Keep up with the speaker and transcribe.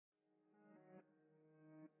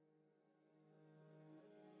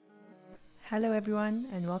Hello, everyone,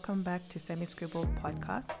 and welcome back to Semi Scribble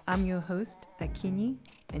Podcast. I'm your host, Akini,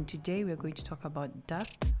 and today we're going to talk about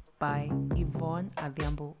Dust by Yvonne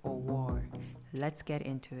Adhiambo Owuor. Let's get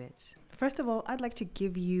into it. First of all, I'd like to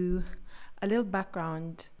give you a little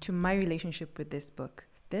background to my relationship with this book.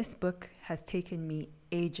 This book has taken me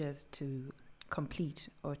ages to complete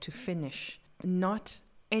or to finish. Not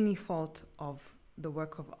any fault of the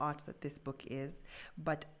work of art that this book is,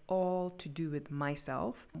 but all to do with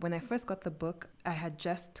myself. When I first got the book, I had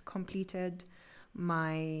just completed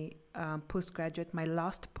my my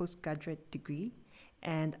last postgraduate degree,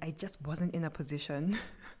 and I just wasn't in a position,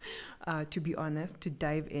 to be honest, to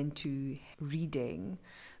dive into reading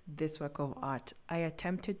this work of art. I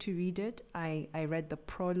attempted to read it. I read the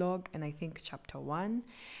prologue and I think chapter 1,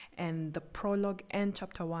 and the prologue and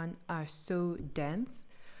chapter 1 are so dense,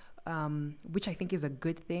 which I think is a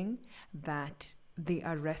good thing, that they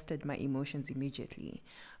arrested my emotions immediately.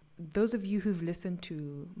 Those of you who've listened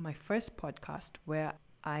to my first podcast where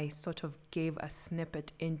I sort of gave a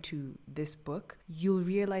snippet into this book, you'll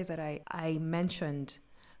realize that I mentioned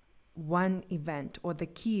one event or the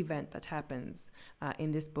key event that happens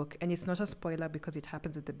in this book. And it's not a spoiler because it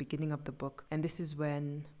happens at the beginning of the book. And this is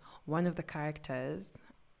when one of the characters,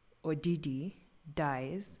 Odidi,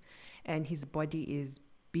 dies and his body is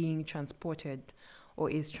being transported or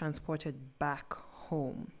is transported back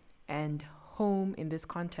home. And home in this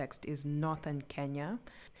context is northern Kenya.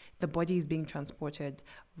 The body is being transported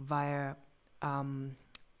via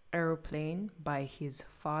aeroplane by his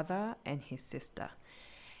father and his sister.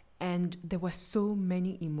 And there were so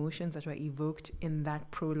many emotions that were evoked in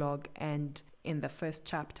that prologue and in the first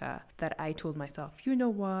chapter that I told myself, you know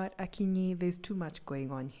what, Akini, there's too much going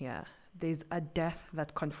on here. There's a death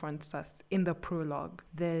that confronts us in the prologue.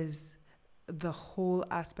 There's the whole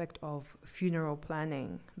aspect of funeral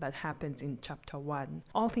planning that happens in chapter 1.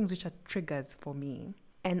 All things which are triggers for me.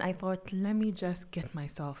 And I thought, let me just get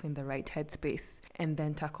myself in the right headspace and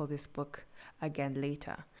then tackle this book again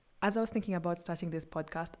later. As I was thinking about starting this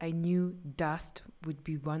podcast, I knew Dust would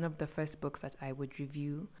be one of the first books that I would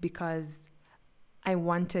review because I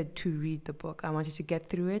wanted to read the book. I wanted to get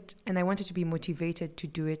through it and I wanted to be motivated to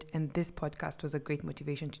do it. And this podcast was a great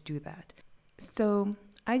motivation to do that. So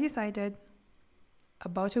I decided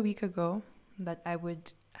about a week ago that I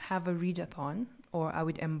would have a readathon, or I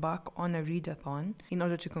would embark on a readathon in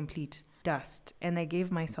order to complete Dust. And I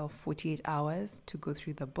gave myself 48 hours to go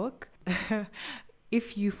through the book.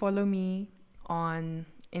 If you follow me on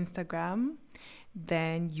Instagram,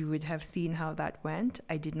 then you would have seen how that went.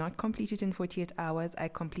 I did not complete it in 48 hours. I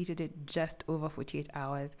completed it just over 48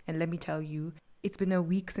 hours. And let me tell you, it's been a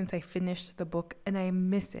week since I finished the book and I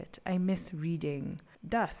miss it. I miss reading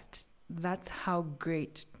Dust. That's how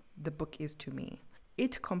great the book is to me.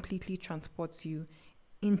 It completely transports you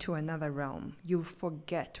into another realm. You'll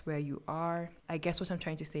forget where you are. I guess what I'm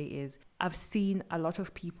trying to say is I've seen a lot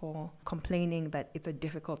of people complaining that it's a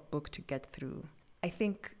difficult book to get through. I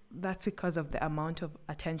think that's because of the amount of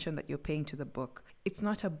attention that you're paying to the book. It's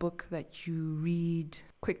not a book that you read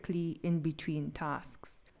quickly in between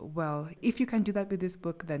tasks. Well, if you can do that with this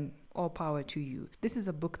book, then all power to you. This is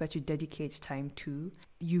a book that you dedicate time to.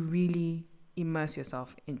 You really immerse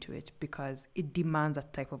yourself into it because it demands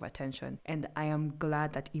that type of attention. And I am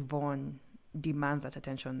glad that Yvonne demands that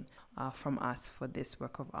attention from us for this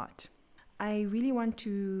work of art. I really want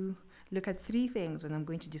to look at 3 things when I'm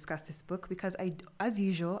going to discuss this book because as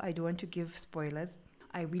usual, I don't want to give spoilers.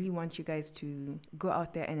 I really want you guys to go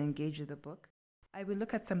out there and engage with the book. I will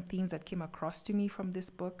look at some themes that came across to me from this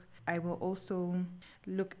book. I will also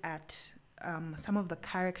look at some of the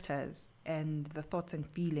characters and the thoughts and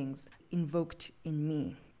feelings invoked in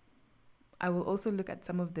me. I will also look at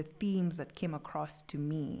some of the themes that came across to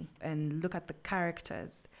me and look at the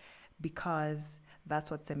characters because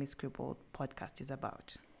that's what Semi Scribbled Podcast is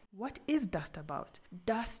about. What is Dust about?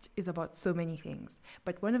 Dust is about so many things,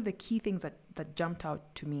 but one of the key things that jumped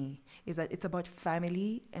out to me is that it's about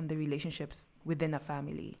family and the relationships within a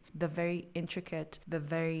family. The very intricate, the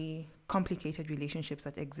very complicated relationships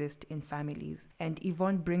that exist in families. And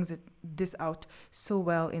Yvonne brings this out so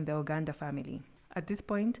well in the Oganda family. At this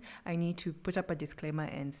point, I need to put up a disclaimer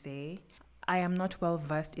and say, I am not well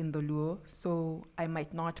versed in the Luo, so I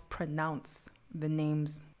might not pronounce the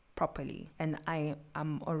names properly, and I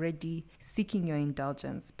am already seeking your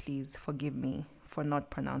indulgence. Please forgive me for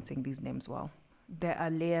not pronouncing these names well. There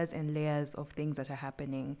are layers and layers of things that are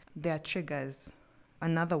happening. There are triggers,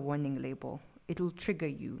 another warning label. It'll trigger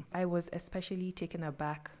you. I was especially taken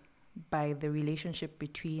aback by the relationship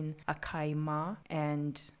between Akai Ma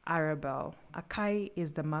and Arabelle. Akai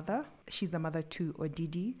is the mother. She's the mother to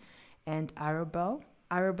Odidi and Arabelle.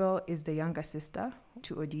 Arabelle is the younger sister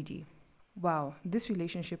to Odidi. Wow, this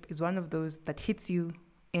relationship is one of those that hits you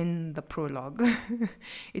in the prologue.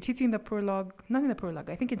 It hits you in the prologue, not in the prologue,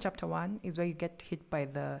 I think in chapter 1 is where you get hit by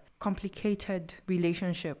the complicated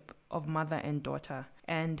relationship of mother and daughter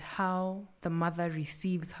and how the mother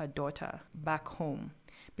receives her daughter back home.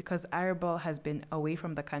 Because Arabelle has been away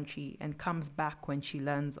from the country and comes back when she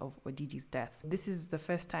learns of Odidi's death. This is the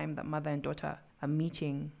first time that mother and daughter are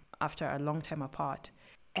meeting after a long time apart.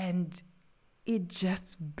 And it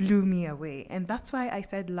just blew me away. And that's why I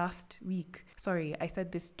said I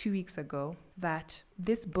said this 2 weeks ago, that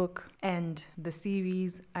this book and the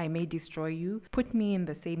series I May Destroy You put me in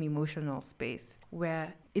the same emotional space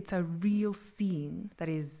where it's a real scene that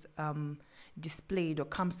is displayed or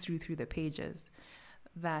comes through the pages.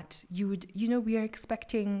 That we are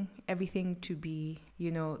expecting everything to be,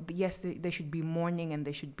 yes, there should be mourning and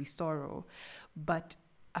there should be sorrow. But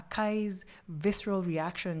Akai's visceral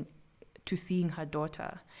reaction to seeing her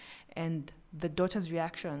daughter and the daughter's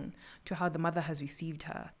reaction to how the mother has received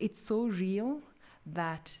her, it's so real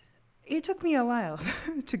that it took me a while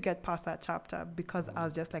to get past that chapter because I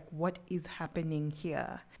was just like, what is happening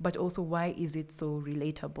here? But also, why is it so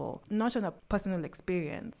relatable? Not on a personal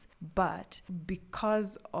experience, but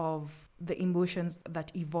because of the emotions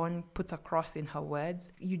that Yvonne puts across in her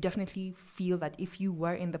words, you definitely feel that if you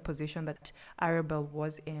were in the position that Arabelle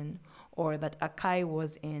was in, or that Akai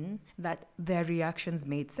was in, that their reactions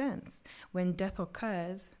made sense. When death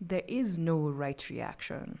occurs, there is no right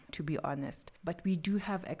reaction, to be honest. But we do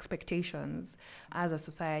have expectations as a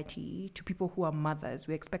society to people who are mothers.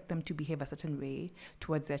 We expect them to behave a certain way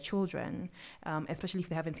towards their children, especially if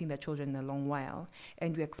they haven't seen their children in a long while.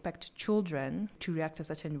 And we expect children to react a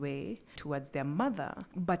certain way towards their mother.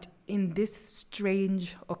 But in this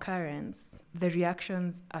strange occurrence, the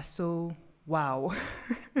reactions are so wow.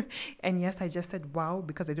 And yes, I just said wow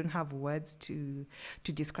because I don't have words to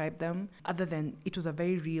describe them, other than it was a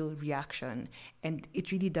very real reaction. And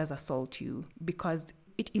it really does assault you because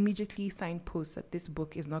it immediately signposts that this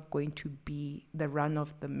book is not going to be the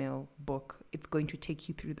run-of-the-mill book. It's going to take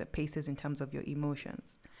you through the paces in terms of your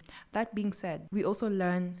emotions. That being said, we also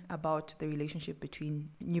learn about the relationship between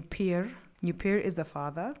Nupir. Nupir is the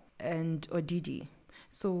father, and Odidi.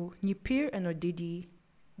 So Nupir and Odidi,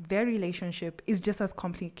 their relationship is just as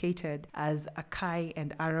complicated as Akai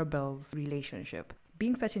and Arabelle's relationship.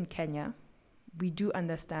 Being set in Kenya, we do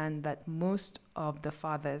understand that most of the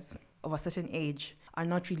fathers of a certain age are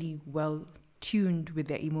not really well tuned with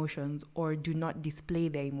their emotions or do not display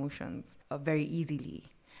their emotions very easily.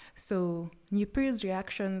 So Nupir's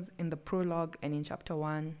reactions in the prologue and in chapter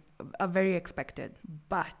 1 are very expected,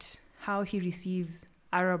 but how he receives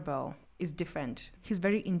Arabelle is different. He's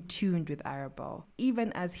very in tune with Arabelle,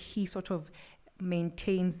 even as he sort of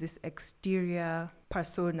maintains this exterior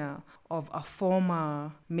persona of a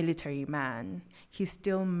former military man. He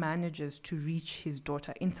still manages to reach his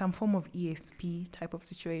daughter in some form of ESP type of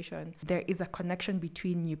situation. There is a connection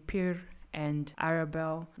between Nupir and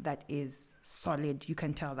Arabelle that is solid. You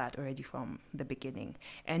can tell that already from the beginning.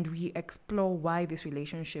 And we explore why this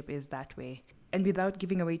relationship is that way. And without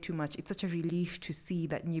giving away too much, it's such a relief to see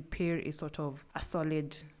that Nupir is sort of a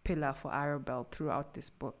solid pillar for Arabelle throughout this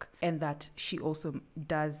book, and that she also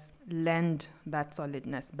does lend that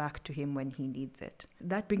solidness back to him when he needs it.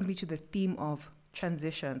 That brings me to the theme of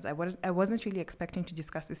transitions. I wasn't really expecting to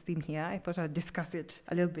discuss this theme here. I thought I'd discuss it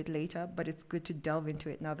a little bit later, but it's good to delve into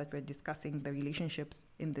it now that we're discussing the relationships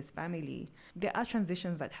in this family. There are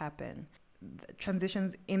transitions that happen.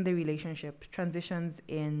 Transitions in the relationship, transitions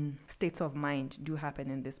in states of mind do happen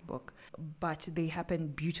in this book, but they happen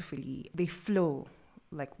beautifully. They flow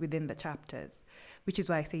like within the chapters, which is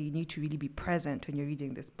why I say you need to really be present when you're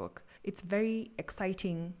reading this book. It's very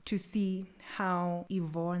exciting to see how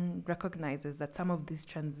Yvonne recognizes that some of these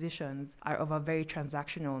transitions are of a very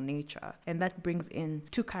transactional nature. And that brings in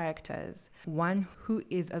two characters. One who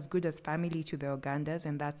is as good as family to the Ogandas,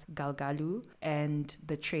 and that's Galgalu, and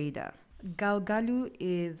the trader. Galgalu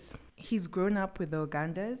he's grown up with the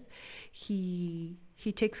Ogandas. He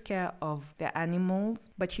takes care of their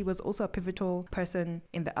animals, but he was also a pivotal person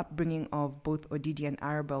in the upbringing of both Odidi and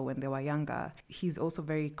Arabelle when they were younger. He's also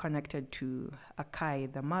very connected to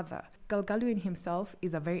Akai, the mother. Galgalu in himself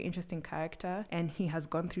is a very interesting character, and he has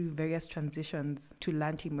gone through various transitions to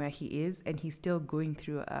land him where he is, and he's still going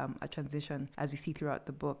through a transition as we see throughout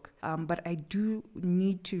the book. But I do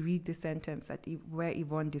need to read the sentence where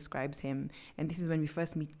Yvonne describes him, and this is when we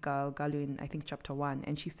first meet Galgalu in, I think, chapter 1,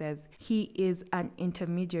 and she says, "He is an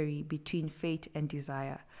intermediary between fate and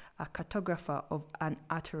desire, a cartographer of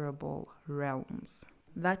unutterable realms."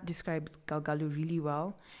 That describes Galgalu really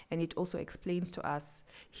well, and it also explains to us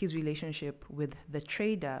his relationship with the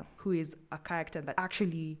trader, who is a character that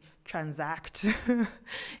actually transacts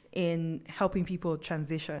in helping people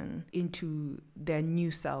transition into their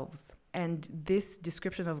new selves. And this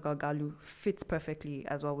description of Galgalu fits perfectly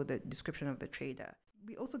as well with the description of the trader.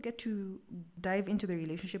 We also get to dive into the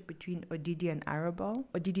relationship between Odidi and Arabelle.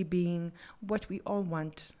 Odidi being what we all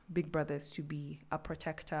want big brothers to be: a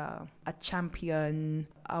protector, a champion,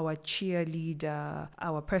 our cheerleader,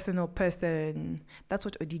 our personal person. That's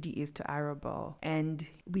what Odidi is to Arabelle. And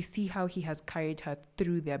we see how he has carried her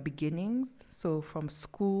through their beginnings. So from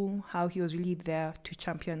school, how he was really there to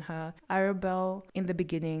champion her. Arabelle, in the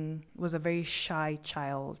beginning, was a very shy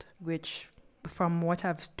child, which, from what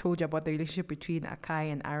I've told you about the relationship between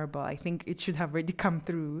Akai and Arabelle, I think it should have already come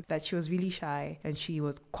through that she was really shy and she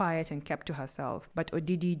was quiet and kept to herself. But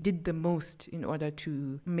Odidi did the most in order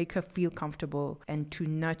to make her feel comfortable and to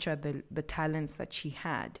nurture the talents that she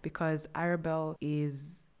had, because Arabelle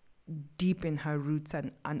is deep in her roots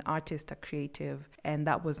and an artist, a creative, and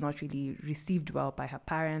that was not really received well by her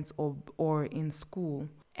parents or in school.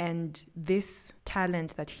 And this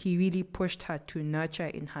talent that he really pushed her to nurture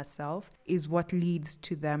in herself is what leads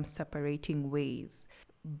to them separating ways.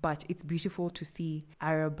 But it's beautiful to see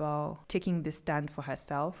Arabelle taking this stand for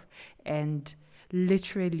herself and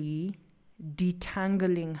literally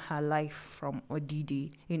detangling her life from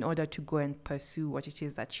Odidi in order to go and pursue what it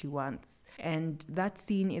is that she wants. And that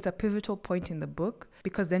scene is a pivotal point in the book,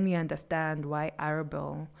 because then we understand why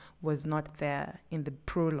Arabelle was not there in the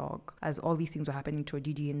prologue as all these things were happening to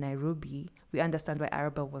Odidi in Nairobi. We understand why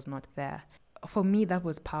Arabelle was not there. For me, that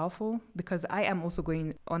was powerful, because I am also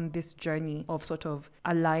going on this journey of sort of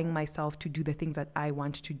allowing myself to do the things that I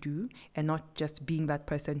want to do and not just being that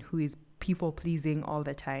person who is people-pleasing all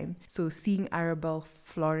the time. So seeing Arabelle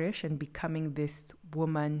flourish and becoming this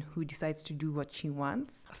woman who decides to do what she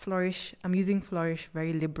wants. Flourish, I'm using flourish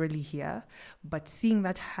very liberally here, but seeing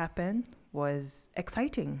that happen was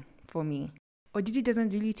exciting for me. Odidi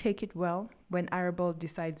doesn't really take it well when Arabelle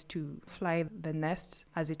decides to fly the nest,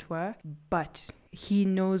 as it were, but he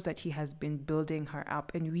knows that he has been building her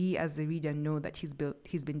up, and we as the reader know that he's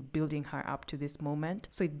been building her up to this moment,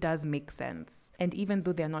 so it does make sense. And even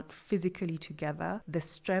though they're not physically together, the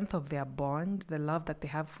strength of their bond, the love that they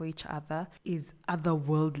have for each other, is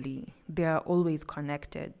otherworldly. They are always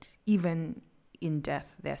connected. Even in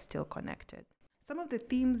death, they're still connected. Some of the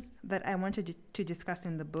themes that I wanted to discuss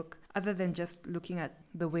in the book, other than just looking at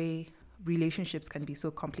the way relationships can be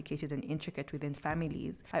so complicated and intricate within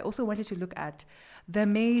families, I also wanted to look at the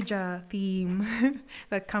major theme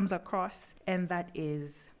that comes across, and that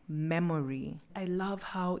is memory. I love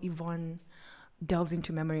how Yvonne delves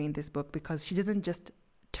into memory in this book, because she doesn't just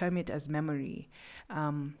term it as memory.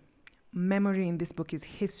 Memory in this book is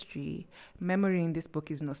history. Memory in this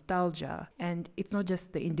book is nostalgia. And it's not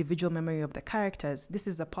just the individual memory of the characters. This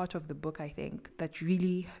is a part of the book, I think, that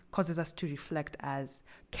really causes us to reflect as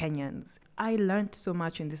Kenyans. I learned so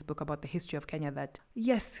much in this book about the history of Kenya that,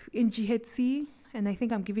 yes, in GHC, and I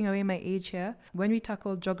think I'm giving away my age here, when we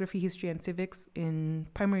tackled geography, history, and civics in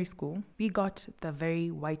primary school, we got the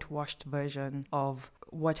very whitewashed version of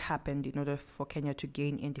what happened in order for Kenya to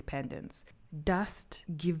gain independence. Dust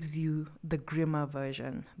gives you the grimmer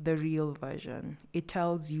version, the real version. It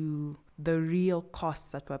tells you the real costs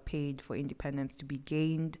that were paid for independence to be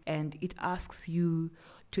gained, and it asks you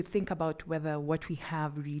to think about whether what we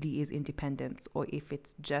have really is independence or if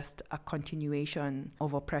it's just a continuation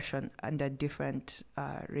of oppression under different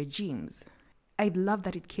regimes. I love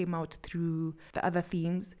that it came out through the other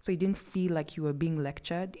themes, so it didn't feel like you were being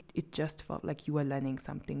lectured. It just felt like you were learning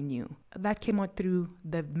something new. That came out through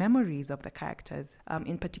the memories of the characters.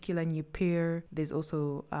 In particular, Nyupir. There's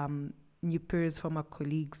also Nyupir's former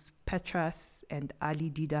colleagues, Petras and Ali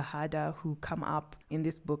Dida Hada, who come up in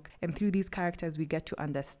this book. And through these characters, we get to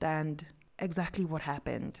understand exactly what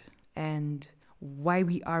happened and why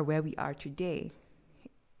we are where we are today.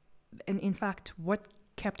 And in fact, what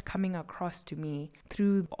kept coming across to me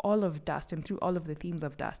through all of Dust and through all of the themes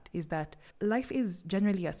of Dust is that life is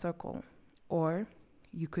generally a circle, or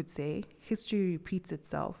you could say history repeats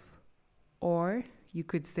itself, or you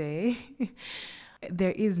could say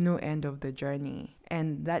there is no end of the journey.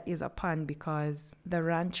 And that is a pun, because the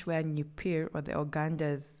ranch where Nyupir or the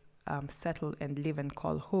Ogandas settle and live and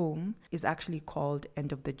call home is actually called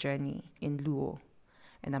End of the Journey in Luo.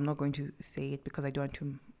 And I'm not going to say it because I don't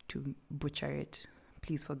want to butcher it.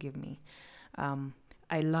 Please forgive me.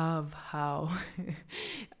 I love how,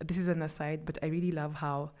 this is an aside, but I really love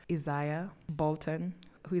how Isaiah Bolton,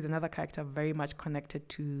 who is another character very much connected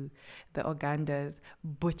to the Ogandas,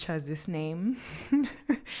 butchers this name.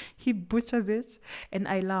 He butchers it. And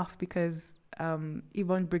I laugh because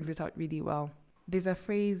Yvonne brings it out really well. There's a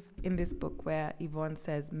phrase in this book where Yvonne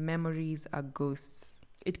says, memories are ghosts.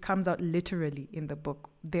 It comes out literally in the book.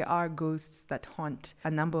 There are ghosts that haunt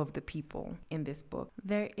a number of the people in this book.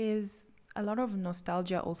 There is a lot of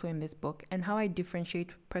nostalgia also in this book, and how I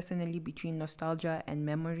differentiate personally between nostalgia and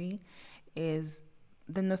memory is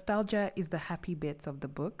the nostalgia is the happy bits of the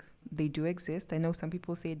book. They do exist. I know some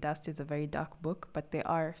people say Dust is a very dark book, but there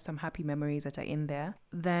are some happy memories that are in there.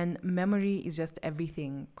 Then memory is just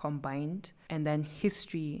everything combined, and then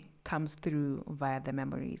history comes through via the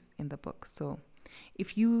memories in the book. So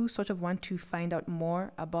if you sort of want to find out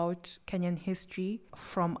more about Kenyan history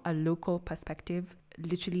from a local perspective,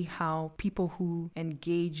 literally how people who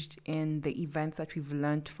engaged in the events that we've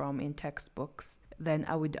learned from in textbooks, then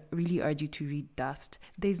I would really urge you to read Dust.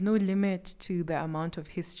 There's no limit to the amount of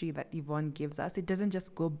history that Yvonne gives us. It doesn't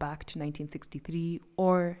just go back to 1963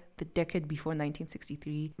 or the decade before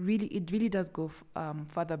 1963. It really does go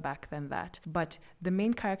further back than that. But the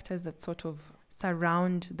main characters that sort of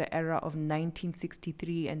surround the era of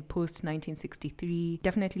 1963 and post-1963,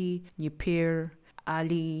 definitely Nyepir,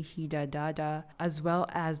 Ali, Hida Dada, as well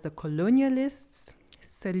as the colonialists,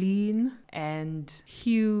 Celine and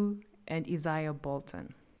Hugh and Isaiah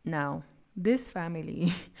Bolton. Now, this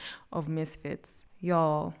family of misfits,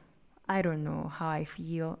 y'all, I don't know how I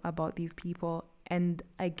feel about these people. And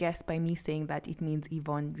I guess by me saying that, it means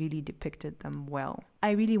Yvonne really depicted them well.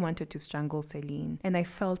 I really wanted to strangle Celine, and I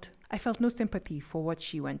felt no sympathy for what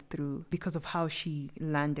she went through because of how she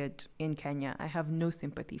landed in Kenya. I have no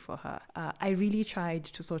sympathy for her. I really tried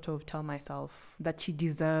to sort of tell myself that she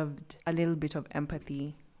deserved a little bit of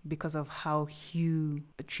empathy because of how Hugh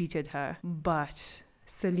treated her. But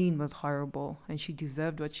Celine was horrible, and she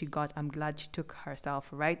deserved what she got. I'm glad she took herself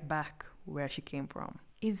right back where she came from.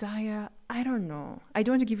 Isaiah, I don't know. I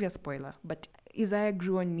don't want to give you a spoiler, but Isaiah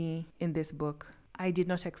grew on me in this book. I did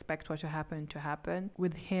not expect what to happen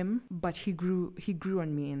with him, but he grew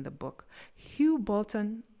on me in the book. Hugh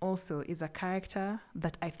Bolton also is a character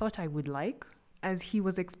that I thought I would like. As he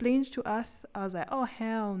was explained to us, I was like, oh,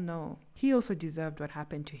 hell no. He also deserved what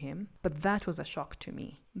happened to him, but that was a shock to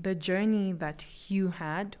me. The journey that Hugh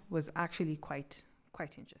had was actually quite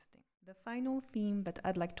interesting. The final theme that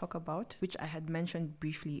I'd like to talk about, which I had mentioned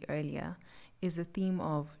briefly earlier, is the theme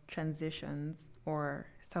of transitions or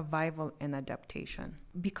survival and adaptation.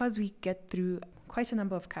 Because we get through quite a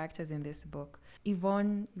number of characters in this book,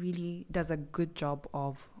 Yvonne really does a good job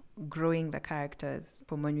of growing the characters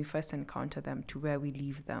from when we first encounter them to where we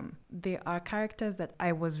leave them. There are characters that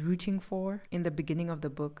I was rooting for in the beginning of the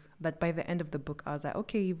book that by the end of the book I was like,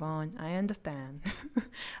 okay, Yvonne, I understand.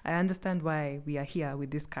 I understand why we are here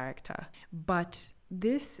with this character. But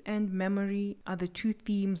this and memory are the two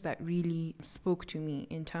themes that really spoke to me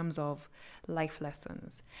in terms of life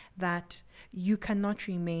lessons, that you cannot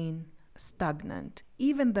remain stagnant.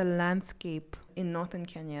 Even the landscape in northern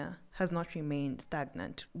Kenya has not remained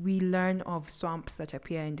stagnant. We learn of swamps that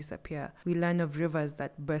appear and disappear. We learn of rivers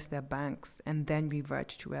that burst their banks and then revert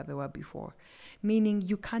to where they were before. Meaning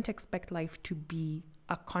you can't expect life to be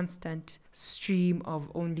a constant stream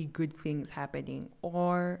of only good things happening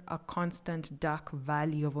or a constant dark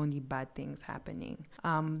valley of only bad things happening.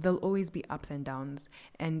 There'll always be ups and downs,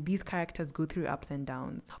 and these characters go through ups and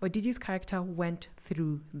downs. Odidi's character went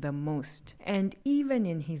through the most, and even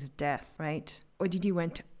in his death, right, Odidi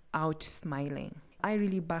went out smiling. I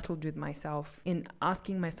really battled with myself in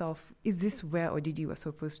asking myself, is this where Odidi was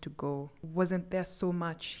supposed to go? Wasn't there so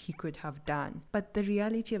much he could have done? But the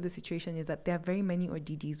reality of the situation is that there are very many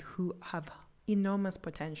Odidis who have enormous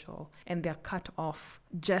potential and they're cut off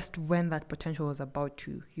just when that potential was about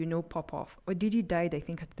to, pop off. Odidi died, I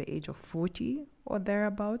think, at the age of 40 or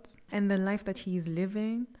thereabouts. And the life that he is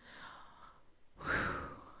living,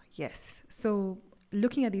 yes. So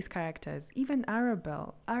looking at these characters, even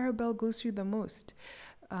Arabelle goes through the most.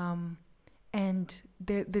 And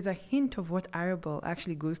there's a hint of what Arabelle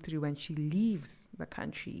actually goes through when she leaves the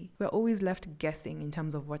country. We're always left guessing in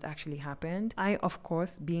terms of what actually happened. I, of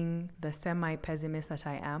course, being the semi-pessimist that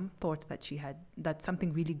I am, thought that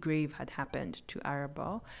something really grave had happened to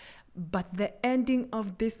Arabelle. But the ending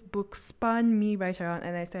of this book spun me right around,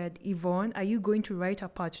 and I said, Yvonne, are you going to write a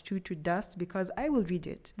part 2 to Dust? Because I will read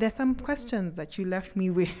it. There's some questions that you left me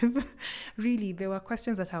with. Really, there were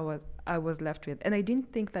questions that I was left with. And I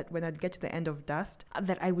didn't think that when I'd get to the end of Dust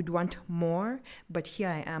that I would want more, but here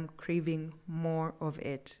I am craving more of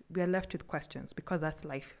it. We are left with questions because that's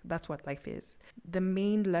life. That's what life is. The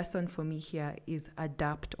main lesson for me here is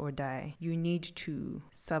adapt or die. You need to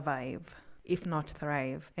survive, if not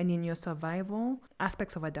thrive. And in your survival,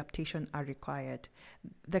 aspects of adaptation are required.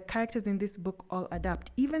 The characters in this book all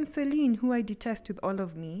adapt. Even Celine, who I detest with all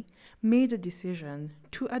of me, made a decision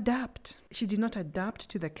to adapt. She did not adapt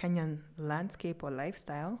to the Kenyan landscape or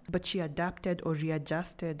lifestyle, but she adapted or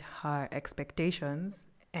readjusted her expectations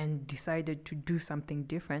and decided to do something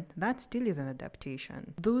different. That still is an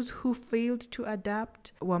adaptation. Those who failed to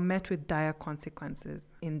adapt were met with dire consequences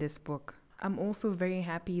in this book. I'm also very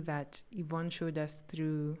happy that Yvonne showed us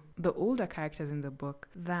through the older characters in the book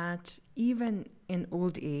that even in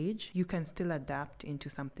old age, you can still adapt into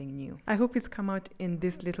something new. I hope it's come out in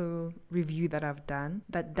this little review that I've done,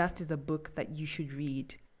 that Dust is a book that you should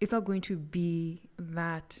read. It's not going to be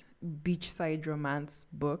that beachside romance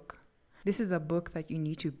book. This is a book that you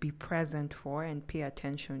need to be present for and pay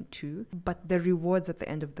attention to, but the rewards at the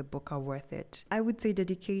end of the book are worth it. I would say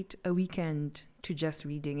dedicate a weekend to just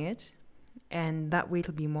reading it. And that way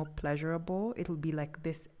it'll be more pleasurable. It'll be like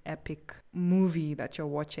this epic movie that you're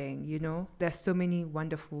watching, you know? There's so many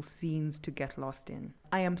wonderful scenes to get lost in.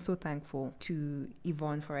 I am so thankful to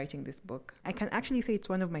Yvonne for writing this book. I can actually say it's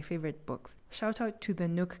one of my favorite books. Shout out to the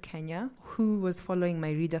Nook Kenya, who was following my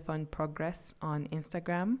readathon progress on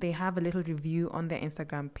Instagram. They have a little review on their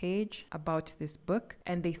Instagram page about this book,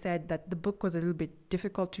 and they said that the book was a little bit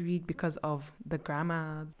difficult to read because of the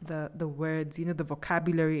grammar, the words, you know, the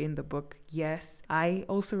vocabulary in the book. Yes, I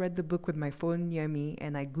also read the book with my phone near me,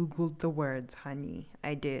 and I Googled the words, honey.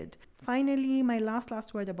 I did. Finally, my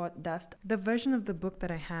last word about Dust. The version of the book that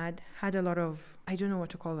I had a lot of, I don't know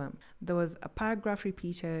what to call them. There was a paragraph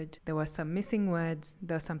repeated. There were some missing words.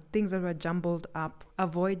 There were some things that were jumbled up.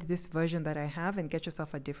 Avoid this version that I have and get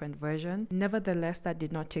yourself a different version. Nevertheless, that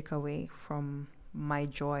did not take away from my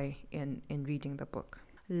joy in reading the book.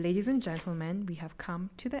 Ladies and gentlemen, we have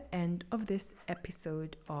come to the end of this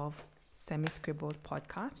episode of Semi-Scribbled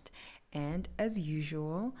Podcast. And as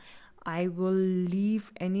usual, I will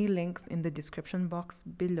leave any links in the description box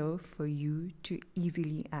below for you to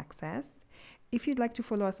easily access. If you'd like to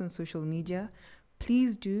follow us on social media,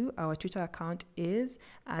 please do. Our Twitter account is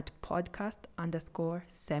at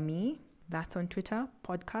podcast_semi. That's on Twitter,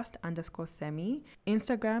 podcast_semi.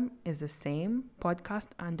 Instagram is the same,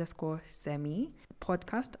 podcast_semi,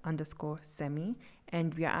 podcast_semi.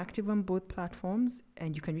 And we are active on both platforms,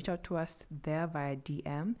 and you can reach out to us there via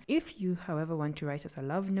DM. If you, however, want to write us a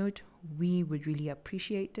love note, we would really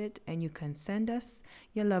appreciate it. And you can send us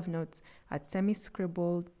your love notes at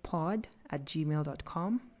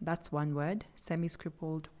semiscribbledpod@gmail.com. That's one word,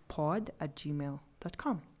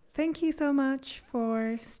 semiscribbledpod@gmail.com. Thank you so much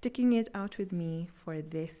for sticking it out with me for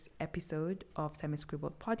this episode of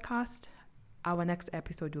Semi-Scribbled Podcast. Our next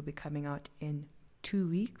episode will be coming out in 2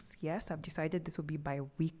 weeks. Yes, I've decided this will be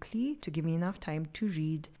bi-weekly to give me enough time to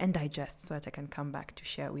read and digest so that I can come back to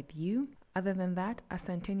share with you. Other than that,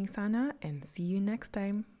 asanteni sana and see you next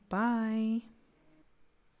time. Bye.